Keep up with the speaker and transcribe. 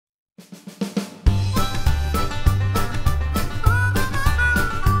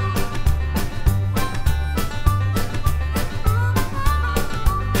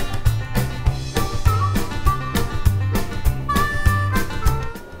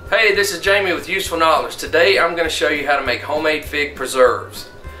Hey, this is Jamie with Useful Knowledge. Today I'm going to show you how to make homemade fig preserves.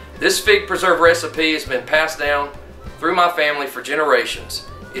 This fig preserve recipe has been passed down through my family for generations.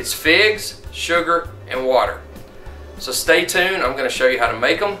 It's figs, sugar, and water. So stay tuned. I'm going to show you how to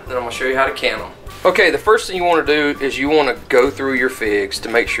make them, then I'm going to show you how to can them. Okay, the first thing you want to do is you want to go through your figs to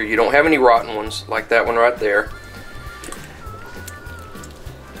make sure you don't have any rotten ones, like that one right there.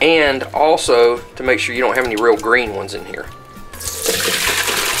 And also to make sure you don't have any real green ones in here.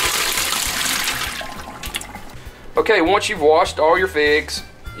 Okay, once you've washed all your figs,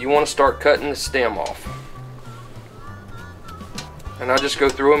 you want to start cutting the stem off. And I just go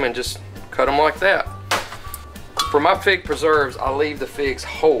through them and just cut them like that. For my fig preserves, I leave the figs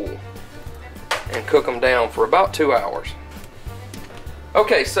whole and cook them down for about 2 hours.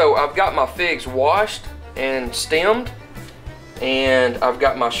 Okay, so I've got my figs washed and stemmed, and I've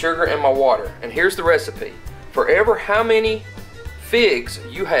got my sugar and my water. And here's the recipe. For ever how many figs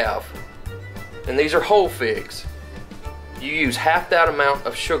you have, and these are whole figs, you use half that amount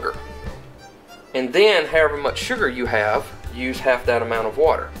of sugar. And then however much sugar you have, use half that amount of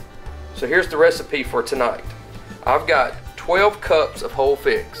water. So here's the recipe for tonight. I've got 12 cups of whole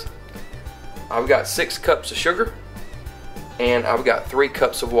figs. I've got 6 cups of sugar, and I've got 3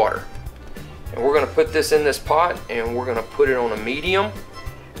 cups of water. And we're going to put this in this pot, and we're going to put it on a medium,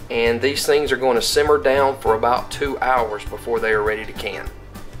 and these things are going to simmer down for about 2 hours before they are ready to can.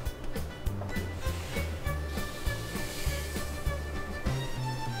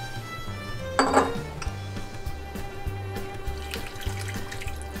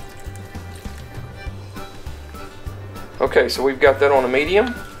 Okay, so we've got that on a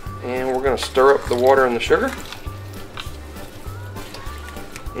medium, and we're going to stir up the water and the sugar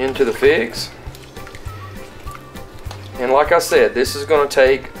into the figs. And like I said, this is going to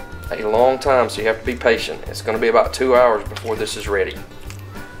take a long time, so you have to be patient. It's going to be about 2 hours before this is ready.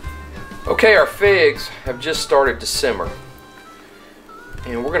 Okay, our figs have just started to simmer,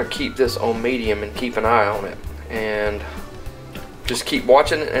 and we're going to keep this on medium and keep an eye on it, and just keep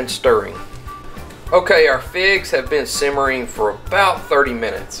watching it and stirring. Okay, our figs have been simmering for about 30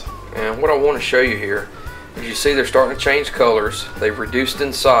 minutes. And what I want to show you here is you see they're starting to change colors. They've reduced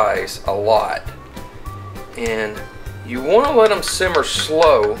in size a lot. And you want to let them simmer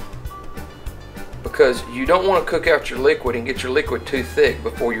slow because you don't want to cook out your liquid and get your liquid too thick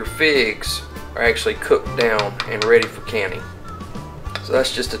before your figs are actually cooked down and ready for canning. So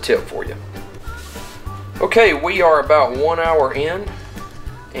that's just a tip for you. Okay, we are about 1 hour in,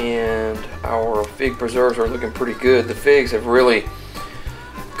 and our fig preserves are looking pretty good. The figs have really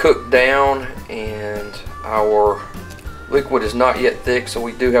cooked down, and our liquid is not yet thick, so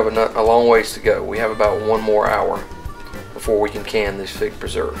we do have a long ways to go. We have about 1 more hour before we can can these fig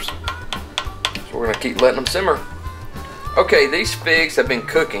preserves. So we're going to keep letting them simmer. Okay, these figs have been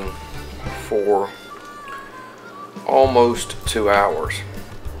cooking for almost 2 hours,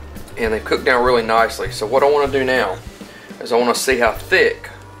 and they've cooked down really nicely. So what I want to do now is I want to see how thick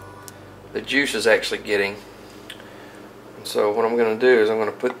the juice is actually getting. And so what I'm going to do is I'm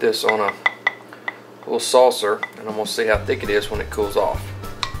going to put this on a little saucer, and I'm going to see how thick it is when it cools off.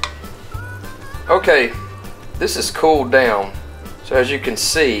 Okay, this is cooled down, so as you can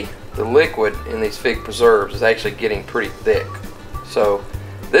see, the liquid in these fig preserves is actually getting pretty thick. So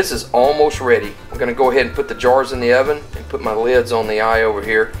this is almost ready. I'm going to go ahead and put the jars in the oven and put my lids on the eye over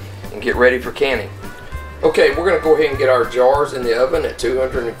here and get ready for canning. Okay, we're going to go ahead and get our jars in the oven at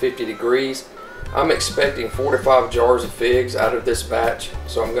 250 degrees. I'm expecting 4 to 5 jars of figs out of this batch,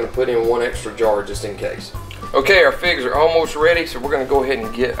 so I'm going to put in 1 extra jar just in case. Okay, our figs are almost ready, so we're going to go ahead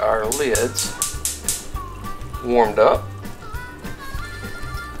and get our lids warmed up.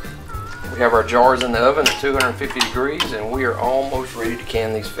 We have our jars in the oven at 250 degrees, and we are almost ready to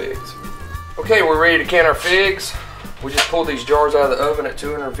can these figs. Okay, we're ready to can our figs. We just pulled these jars out of the oven at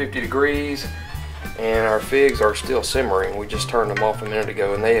 250 degrees. And our figs are still simmering. We just turned them off a minute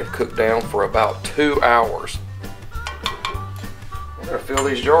ago, and they have cooked down for about 2 hours. We're going to fill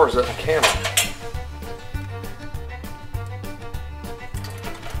these jars up and can them.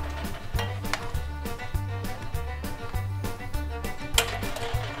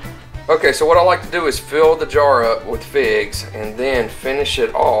 Okay, so what I like to do is fill the jar up with figs and then finish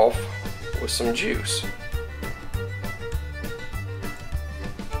it off with some juice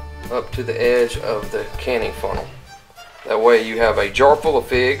up to the edge of the canning funnel. That way you have a jar full of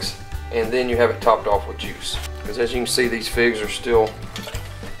figs, and then you have it topped off with juice. Because as you can see, these figs are still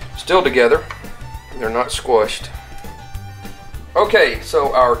together. They're not squished. Okay,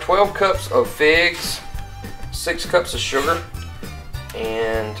 so our 12 cups of figs, 6 cups of sugar,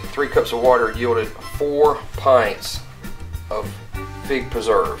 and 3 cups of water yielded 4 pints of fig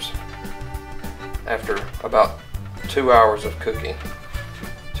preserves after about 2 hours of cooking.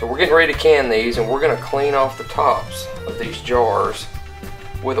 So we're getting ready to can these, and we're going to clean off the tops of these jars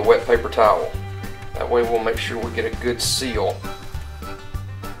with a wet paper towel. That way we'll make sure we get a good seal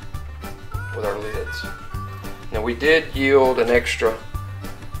with our lids. Now we did yield an extra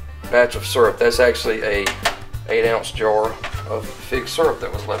batch of syrup. That's actually a 8-ounce jar of fig syrup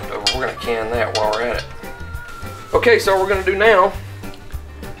that was left over. We're going to can that while we're at it. Okay, so what we're going to do now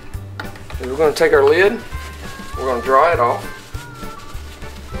is we're going to take our lid, we're going to dry it off,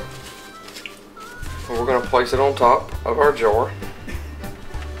 and we're going to place it on top of our jar.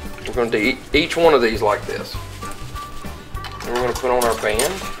 We're going to do each one of these like this. And we're going to put on our band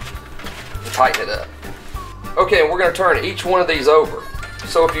and tighten it up. Okay, and we're going to turn each one of these over.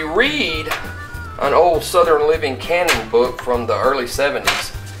 So if you read an old Southern Living canning book from the early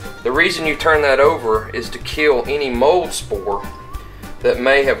 70s, the reason you turn that over is to kill any mold spore that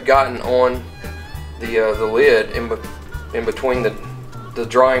may have gotten on the lid in between the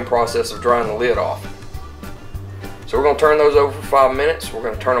drying process of drying the lid off. So we're going to turn those over for 5 minutes. We're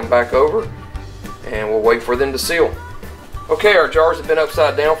going to turn them back over and we'll wait for them to seal. Okay, our jars have been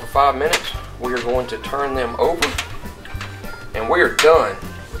upside down for 5 minutes. We are going to turn them over and we are done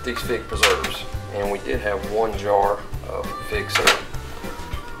with these fig preserves. And we did have 1 jar of fig syrup.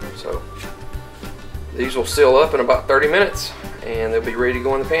 So these will seal up in about 30 minutes and they'll be ready to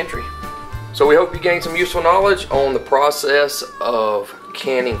go in the pantry. So we hope you gained some useful knowledge on the process of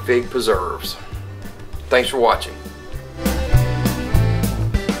canning fig preserves. Thanks for watching.